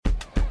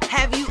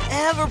Have you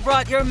ever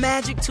brought your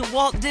magic to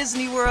Walt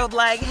Disney World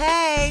like,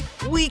 hey,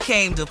 we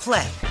came to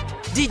play?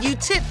 Did you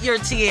tip your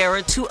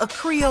tiara to a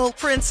Creole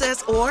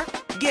princess or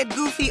get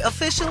goofy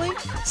officially?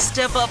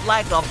 Step up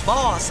like a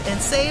boss and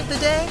save the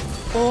day?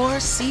 Or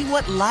see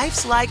what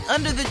life's like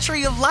under the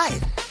tree of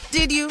life?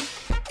 Did you?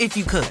 If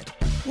you could.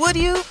 Would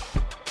you?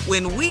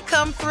 When we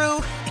come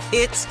through,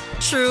 it's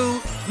true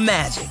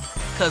magic.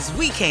 'Cause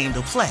we came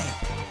to play.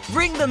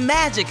 Bring the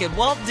magic at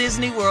Walt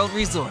Disney World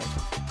Resort.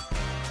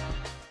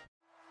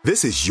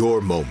 This is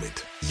your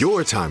moment,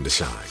 your time to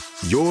shine,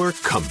 your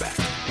comeback.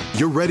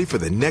 You're ready for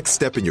the next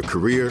step in your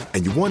career,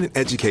 and you want an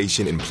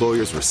education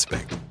employers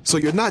respect. So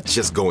you're not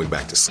just going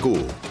back to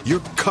school,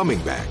 you're coming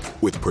back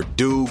with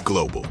Purdue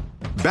Global.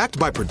 Backed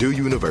by Purdue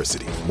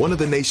University, one of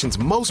the nation's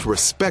most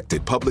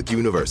respected public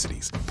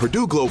universities,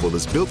 Purdue Global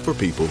is built for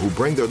people who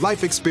bring their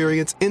life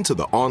experience into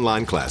the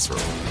online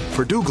classroom.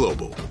 Purdue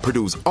Global,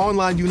 Purdue's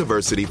online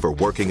university for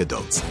working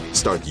adults.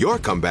 Start your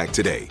comeback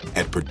today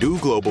at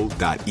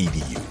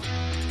purdueglobal.edu.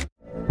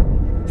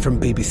 From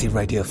BBC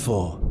Radio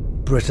 4,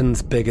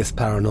 Britain's biggest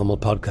paranormal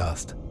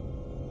podcast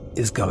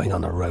is going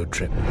on a road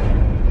trip.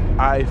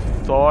 I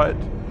thought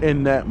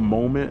in that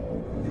moment,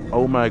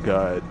 oh my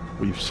God,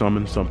 we've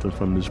summoned something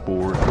from this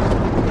board.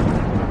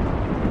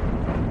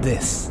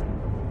 This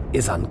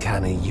is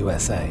Uncanny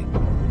USA.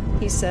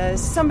 He says,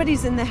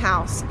 somebody's in the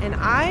house, and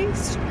I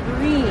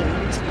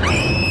screamed.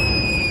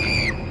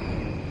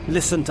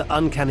 Listen to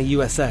Uncanny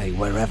USA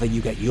wherever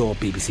you get your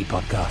BBC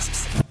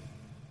podcasts,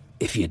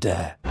 if you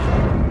dare.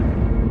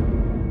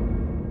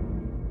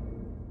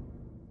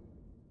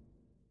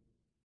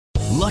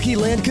 Lucky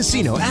Land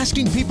Casino,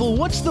 asking people,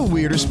 what's the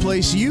weirdest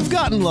place you've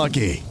gotten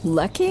lucky?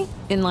 Lucky?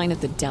 In line at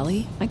the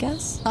deli, I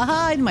guess?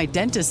 Aha, in my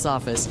dentist's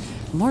office.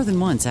 More than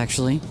once,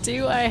 actually.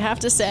 Do I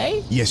have to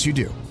say? Yes, you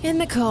do. In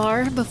the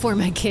car before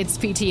my kids'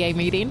 PTA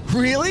meeting.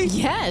 Really?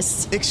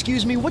 Yes.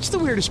 Excuse me, what's the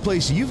weirdest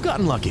place you've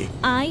gotten lucky?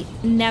 I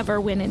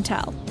never win and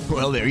tell.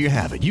 Well, there you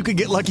have it. You can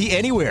get lucky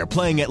anywhere,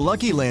 playing at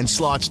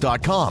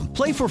LuckyLandSlots.com.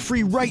 Play for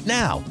free right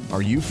now.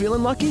 Are you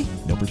feeling lucky?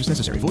 No purchase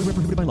necessary. Void where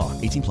prohibited by law.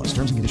 18+.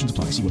 Terms and conditions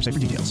apply. See website for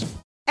details.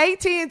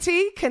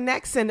 AT&T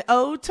connects an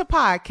ode to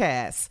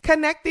podcasts.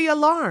 Connect the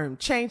alarm.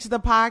 Change the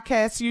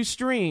podcast you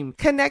stream.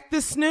 Connect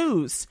the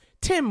snooze.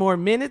 10 more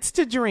minutes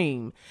to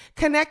dream.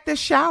 Connect the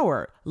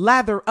shower.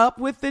 Lather up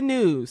with the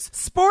news.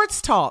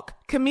 Sports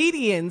talk,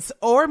 comedians,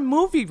 or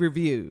movie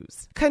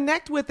reviews.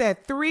 Connect with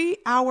that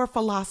 3-hour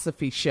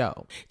philosophy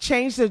show.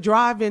 Change the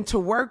drive into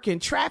work in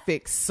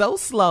traffic so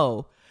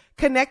slow.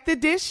 Connect the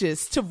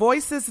dishes to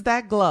voices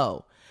that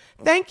glow.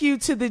 Thank you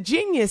to the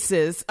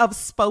geniuses of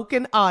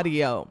spoken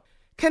audio.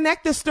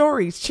 Connect the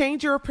stories,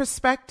 change your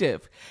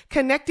perspective.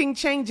 Connecting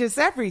changes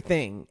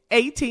everything.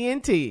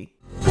 AT&T.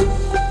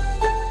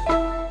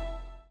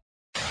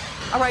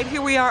 All right,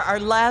 here we are, our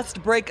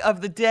last break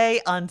of the day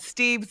on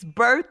Steve's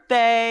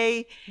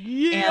birthday.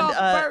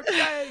 Yeah,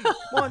 birthday.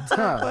 One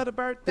time for the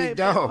birthday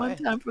boy. One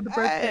time for the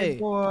birthday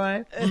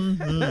boy.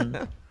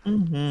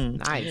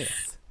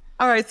 Nice.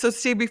 All right, so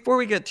Steve, before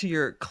we get to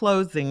your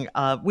closing,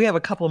 we have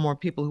a couple more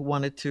people who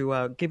wanted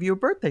to give you a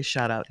birthday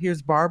shout out.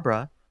 Here's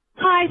Barbara.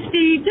 Hi,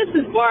 Steve. This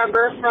is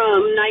Barbara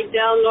from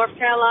Knightdale, North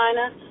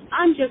Carolina.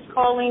 I'm just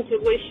calling to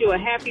wish you a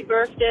happy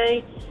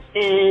birthday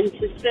and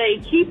to say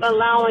keep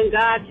allowing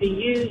God to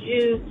use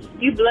you.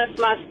 You bless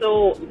my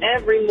soul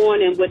every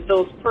morning with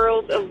those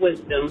pearls of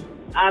wisdom.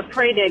 I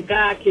pray that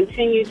God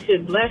continue to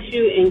bless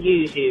you and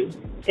use you.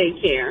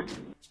 Take care.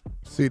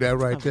 See that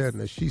right there?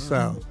 Now she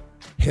sounds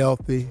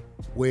healthy,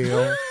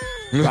 well,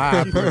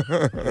 vibrant,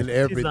 and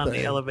everything. She's on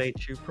the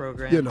Elevate You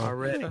program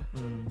already.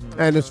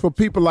 And it's for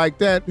people like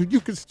that. You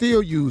can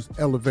still use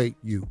Elevate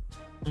You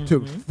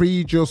to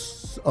feed your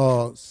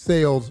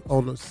cells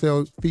on the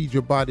cell, feed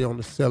your body on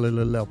the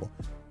cellular level.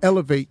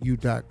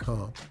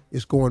 ElevateYou.com.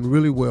 It's going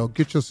really well.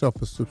 Get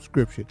yourself a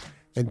subscription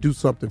and do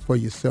something for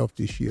yourself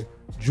this year.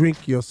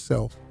 Drink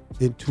yourself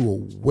into a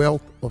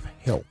wealth of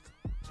health.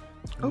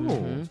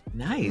 Oh,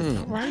 nice.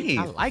 All right.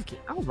 I like it.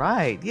 All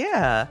right.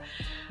 Yeah.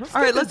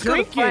 All right, let's go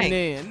to Frank.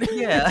 Then.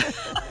 Yeah.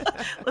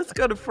 Let's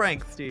go to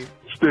Frank, Steve.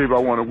 Steve, I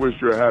want to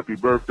wish you a happy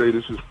birthday.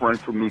 This is Frank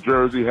from New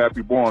Jersey.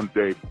 Happy born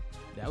day.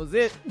 That was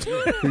it.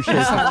 Appreciate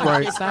you,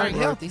 Frank. It sounded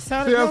healthy. See,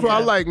 that's why I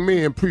like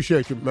men.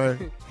 Appreciate you,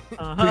 man.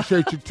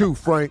 Appreciate you too,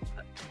 Frank.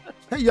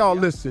 Hey, y'all,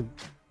 listen.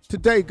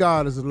 Today,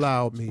 God has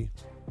allowed me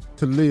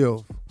to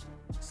live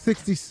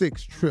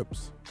 66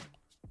 trips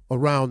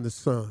around the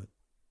sun.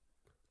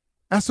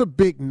 That's a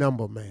big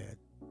number, man.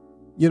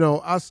 You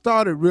know, I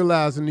started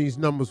realizing these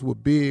numbers were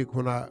big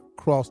when I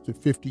crossed the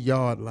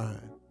 50-yard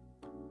line.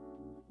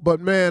 But,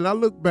 man, I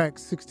look back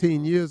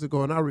 16 years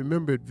ago, and I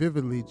remember it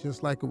vividly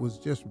just like it was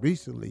just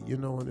recently, you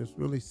know, and it's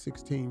really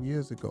 16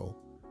 years ago.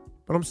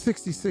 But I'm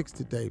 66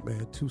 today,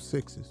 man, 2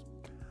 6s.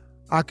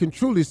 I can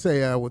truly say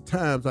there were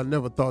times I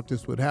never thought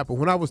this would happen.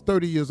 When I was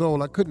 30 years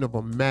old, I couldn't have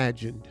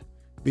imagined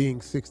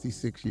being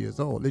 66 years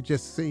old. It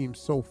just seemed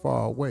so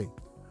far away.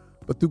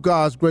 But through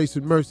God's grace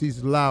and mercy, He's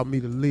allowed me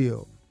to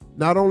live.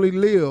 Not only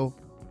live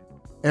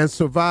and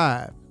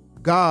survive,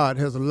 God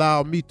has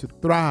allowed me to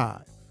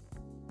thrive.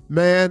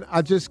 Man,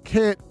 I just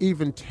can't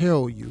even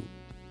tell you.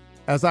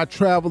 As I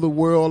travel the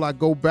world, I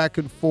go back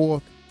and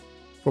forth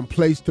from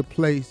place to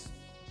place,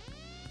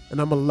 and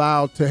I'm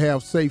allowed to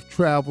have safe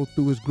travel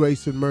through his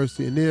grace and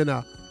mercy. And then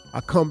I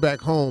come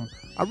back home.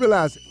 I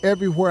realize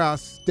everywhere I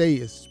stay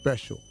is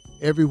special.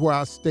 Everywhere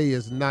I stay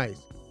is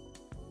nice.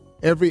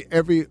 Every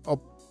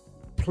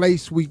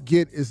place we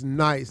get is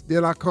nice.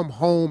 Then I come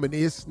home and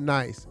it's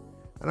nice.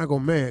 And I go,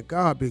 man,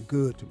 God been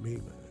good to me,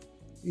 man.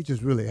 He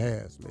just really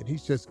has, man.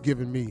 He's just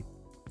given me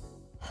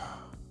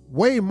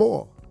way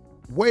more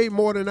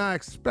than I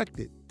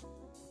expected.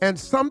 And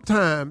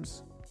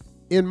sometimes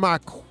in my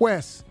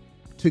quest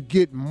to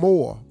get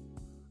more,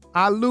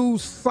 I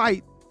lose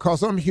sight,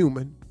 because I'm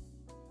human,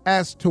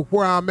 as to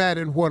where I'm at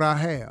and what I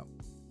have.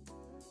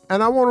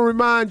 And I want to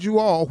remind you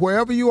all,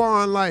 wherever you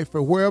are in life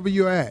or wherever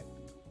you're at,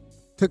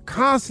 to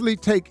constantly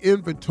take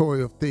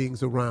inventory of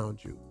things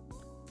around you.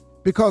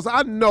 Because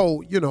I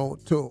know,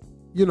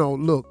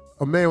 look,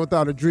 a man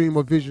without a dream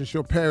or vision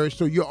shall perish,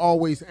 so you're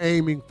always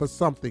aiming for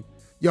something.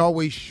 You're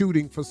always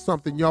shooting for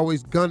something. You're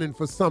always gunning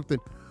for something.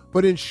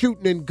 But in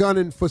shooting and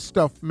gunning for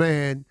stuff,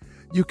 man,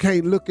 you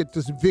can't look at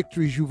the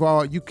victories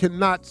you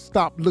cannot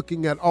stop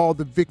looking at all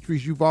the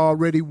victories you've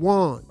already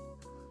won.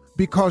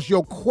 Because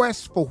your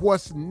quest for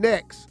what's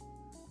next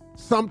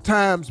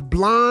sometimes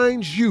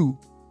blinds you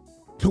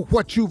to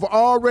what you've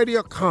already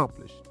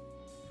accomplished.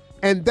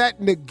 And that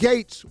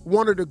negates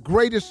one of the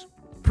greatest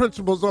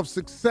principles of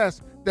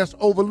success that's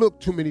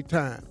overlooked too many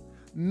times.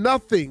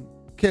 Nothing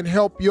can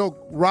help your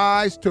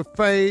rise to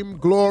fame,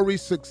 glory,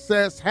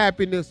 success,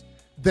 happiness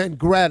than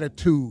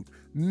gratitude.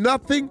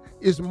 Nothing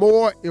is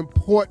more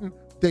important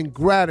than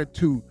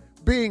gratitude.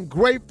 Being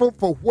grateful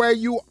for where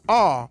you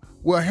are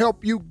will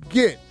help you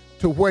get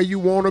to where you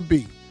want to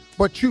be.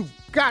 But you've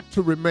got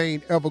to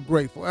remain ever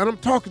grateful. And I'm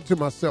talking to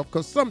myself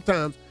because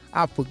sometimes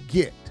I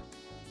forget,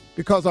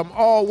 because I'm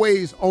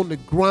always on the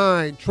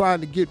grind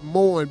trying to get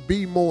more and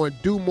be more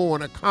and do more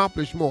and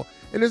accomplish more.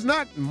 And it's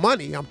not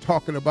money I'm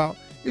talking about.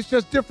 It's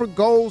just different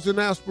goals and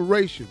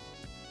aspirations.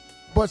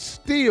 But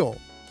still,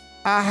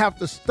 I have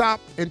to stop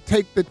and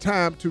take the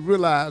time to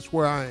realize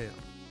where I am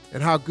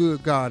and how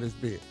good God has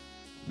been.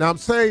 Now, I'm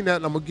saying that,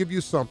 and I'm going to give you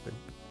something.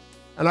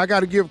 And I got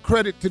to give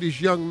credit to this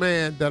young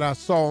man that I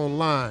saw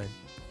online.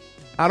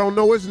 I don't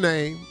know his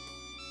name.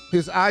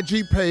 His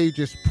IG page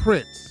is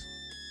Prince_EA.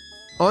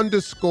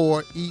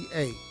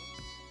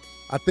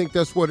 I think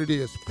that's what it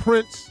is.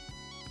 Prince_EA.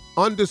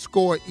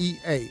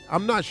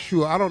 I'm not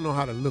sure. I don't know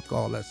how to look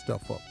all that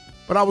stuff up.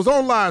 But I was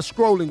online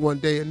scrolling one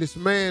day, and this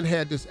man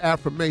had this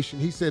affirmation.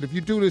 He said, if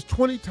you do this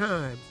 20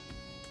 times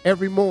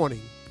every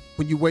morning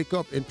when you wake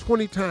up and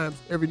 20 times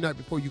every night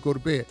before you go to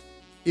bed,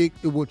 it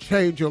will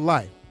change your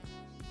life.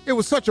 It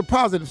was such a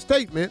positive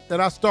statement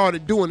that I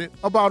started doing it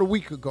about a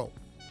week ago.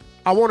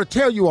 I want to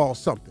tell you all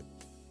something.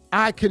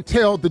 I can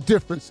tell the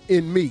difference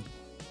in me.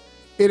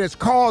 It has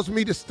caused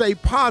me to stay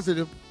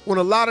positive when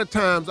a lot of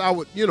times I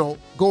would,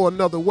 go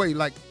another way,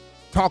 like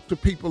talk to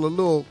people a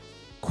little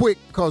quick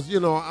because,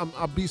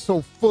 I'll be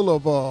so full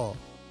of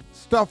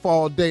stuff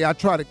all day. I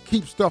try to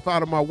keep stuff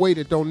out of my way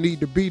that don't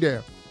need to be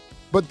there.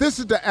 But this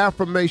is the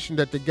affirmation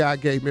that the guy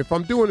gave me. If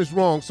I'm doing this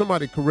wrong,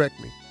 somebody correct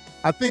me.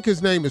 I think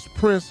his name is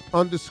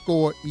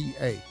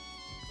Prince_EA.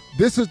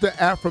 This is the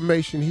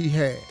affirmation he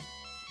had.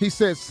 He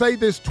said, say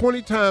this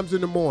 20 times in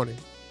the morning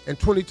and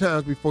 20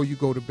 times before you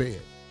go to bed.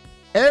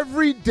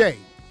 Every day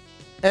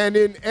and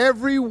in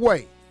every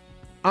way,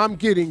 I'm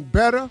getting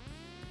better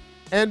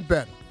and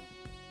better.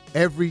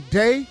 Every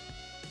day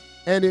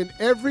and in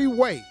every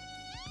way,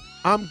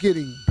 I'm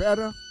getting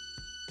better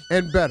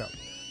and better.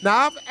 Now,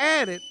 I've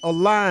added a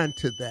line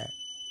to that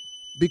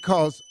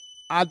because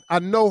I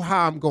know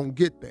how I'm going to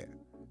get there.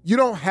 You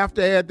don't have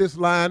to add this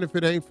line if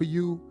it ain't for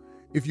you.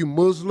 If you're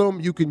Muslim,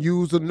 you can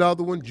use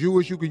another one.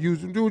 Jewish, you can use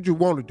them. Do what you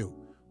want to do.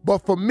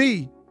 But for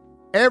me,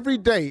 every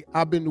day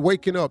I've been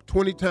waking up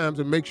 20 times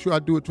and make sure I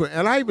do it 20.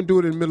 And I even do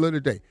it in the middle of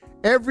the day.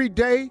 Every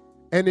day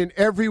and in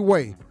every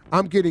way,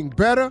 I'm getting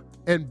better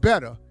and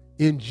better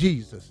in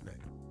Jesus' name.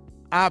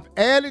 I've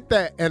added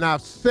that and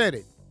I've said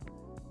it.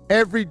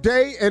 Every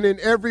day and in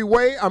every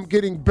way, I'm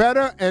getting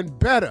better and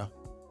better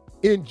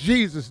in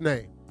Jesus'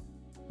 name.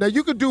 Now,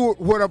 you can do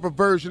whatever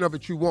version of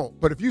it you want,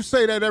 but if you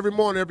say that every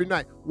morning, every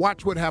night,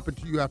 watch what happened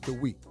to you after a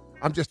week.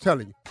 I'm just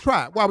telling you.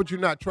 Try it. Why would you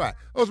not try it?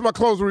 Those are my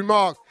closing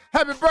remarks.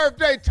 Happy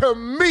birthday to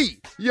me.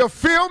 You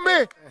feel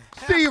me?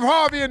 Steve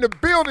Harvey in the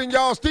building,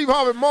 y'all. Steve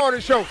Harvey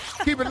Morning Show.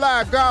 Keep it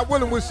live. God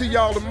willing, we'll see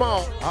y'all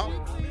tomorrow.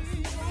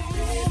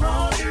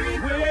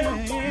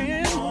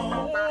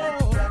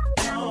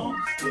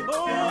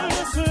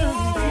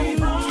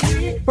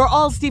 For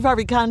all Steve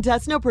Harvey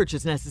contests, no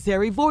purchase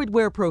necessary, void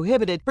where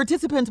prohibited.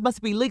 Participants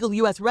must be legal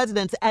U.S.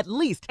 residents at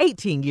least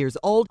 18 years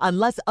old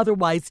unless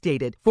otherwise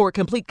stated. For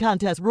complete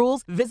contest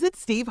rules, visit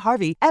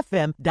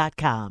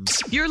SteveHarveyFM.com.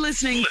 You're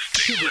listening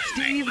to the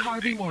Steve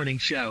Harvey Morning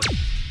Show.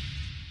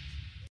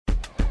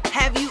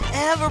 Have you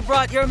ever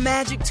brought your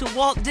magic to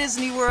Walt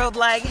Disney World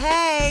like,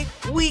 hey,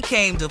 we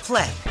came to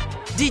play?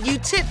 Did you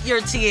tip your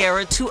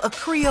tiara to a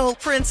Creole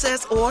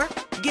princess or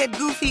Get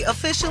goofy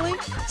officially?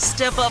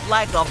 Step up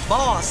like a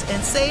boss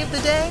and save the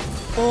day?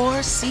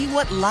 Or see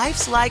what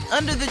life's like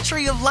under the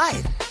tree of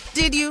life?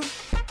 Did you?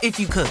 If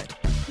you could.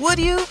 Would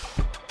you?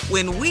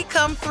 When we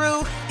come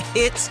through,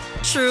 it's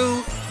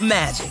true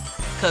magic.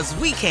 'Cause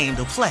we came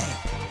to play.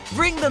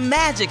 Bring the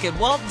magic at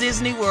Walt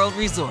Disney World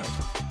Resort.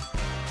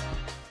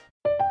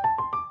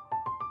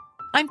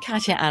 I'm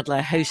Katya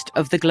Adler, host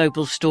of The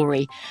Global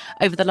Story.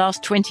 Over the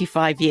last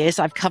 25 years,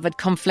 I've covered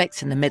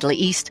conflicts in the Middle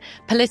East,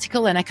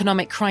 political and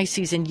economic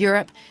crises in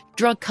Europe,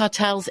 drug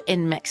cartels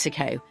in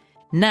Mexico.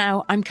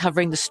 Now I'm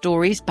covering the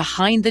stories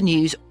behind the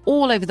news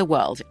all over the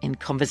world in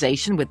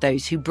conversation with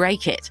those who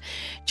break it.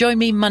 Join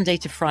me Monday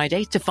to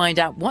Friday to find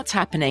out what's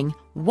happening,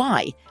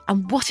 why,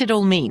 and what it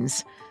all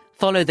means.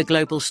 Follow The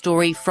Global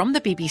Story from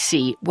the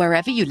BBC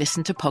wherever you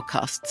listen to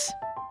podcasts.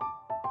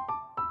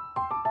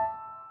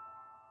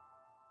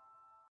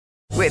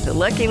 With the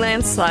Lucky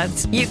Land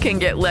Slots, you can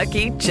get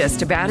lucky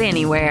just about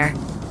anywhere.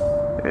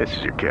 This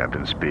is your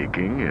captain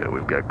speaking.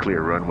 We've got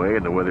clear runway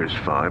and the weather's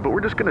fine, but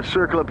we're just going to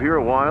circle up here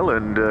a while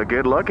and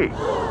get lucky.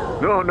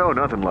 No,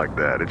 nothing like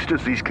that. It's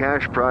just these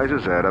cash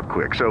prizes add up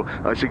quick. So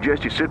I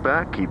suggest you sit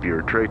back, keep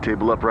your tray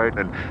table upright,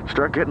 and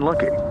start getting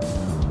lucky.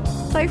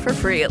 Play for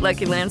free at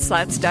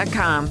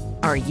LuckyLandSlots.com.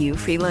 Are you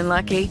feeling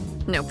lucky?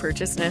 No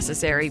purchase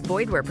necessary.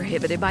 Void where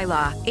prohibited by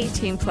law.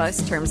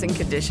 18+ terms and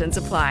conditions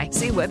apply.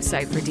 See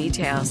website for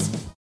details.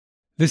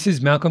 This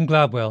is Malcolm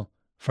Gladwell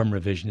from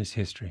Revisionist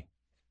History.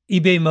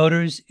 eBay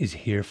Motors is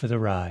here for the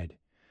ride.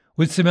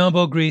 With some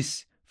elbow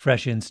grease,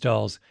 fresh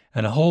installs,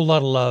 and a whole lot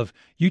of love,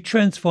 you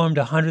transformed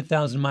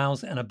 100,000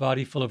 miles and a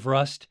body full of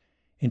rust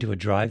into a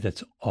drive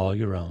that's all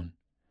your own.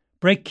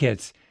 Brake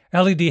kits,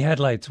 LED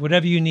headlights,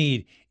 whatever you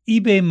need,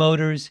 eBay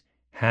Motors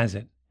has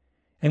it.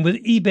 And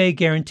with eBay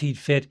Guaranteed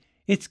Fit,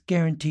 it's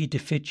guaranteed to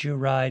fit your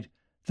ride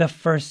the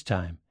first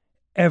time,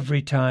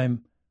 every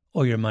time,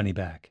 or your money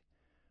back.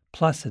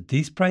 Plus, at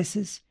these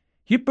prices,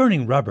 you're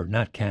burning rubber,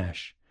 not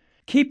cash.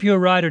 Keep your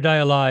ride or die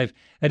alive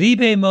at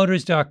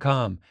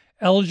ebaymotors.com.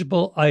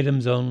 Eligible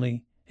items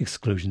only.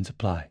 Exclusions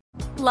apply.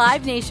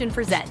 Live Nation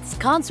presents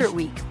Concert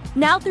Week.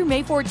 Now through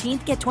May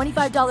 14th, get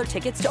 $25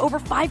 tickets to over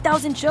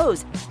 5,000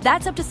 shows.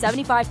 That's up to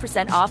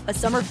 75% off a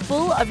summer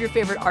full of your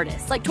favorite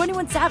artists like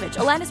 21 Savage,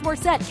 Alanis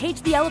Morissette,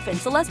 Cage the Elephant,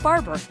 Celeste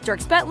Barber,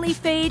 Dierks Bentley,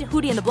 Fade,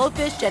 Hootie and the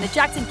Blowfish, Janet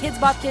Jackson,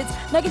 Kidz Bop Kids,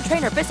 Meghan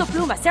Trainor, Peso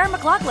Pluma, Sarah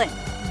McLachlan.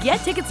 Get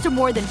tickets to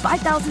more than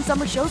 5,000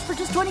 summer shows for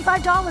just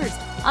 $25.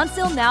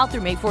 Until now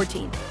through May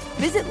 14th.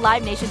 Visit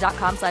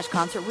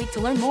LiveNation.com/Concert Week to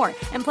learn more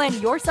and plan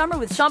your summer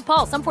with Sean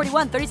Paul, Sum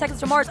 41, 30 Seconds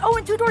to Mars,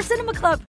 and Two Door Cinema Club.